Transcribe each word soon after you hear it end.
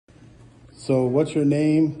So what's your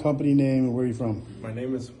name, company name, and where are you from? My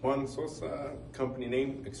name is Juan Sosa, company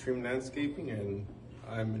name Extreme Landscaping, and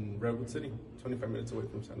I'm in Redwood City, 25 minutes away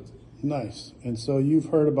from San Jose. Nice. And so you've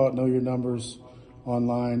heard about Know Your Numbers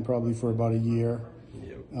online probably for about a year.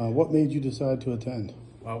 Yep. What made you decide to attend?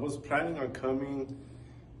 I was planning on coming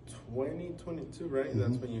 2022, right? Mm-hmm.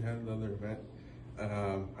 That's when you had the other event.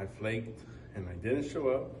 I flaked and I didn't show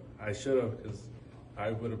up. I should have, because I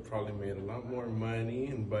would have probably made a lot more money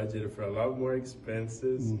and budgeted for a lot more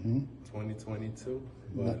expenses 2022.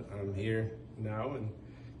 But I'm here now, and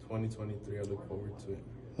 2023, I look forward to it.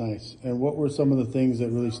 Nice. And what were some of the things that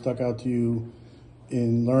really stuck out to you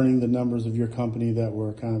in learning the numbers of your company that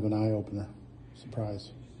were kind of an eye-opener,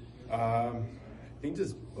 surprise? I think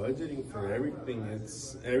just budgeting for everything.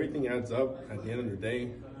 Everything adds up at the end of the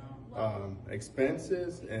day.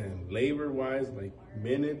 Expenses and labor-wise, like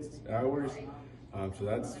minutes, hours. So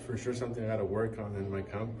that's for sure something I got to work on in my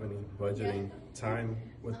company, budgeting time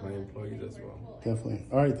with my employees as well. Definitely.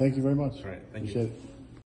 All right. Thank you very much. All right. Thank you. Appreciate it.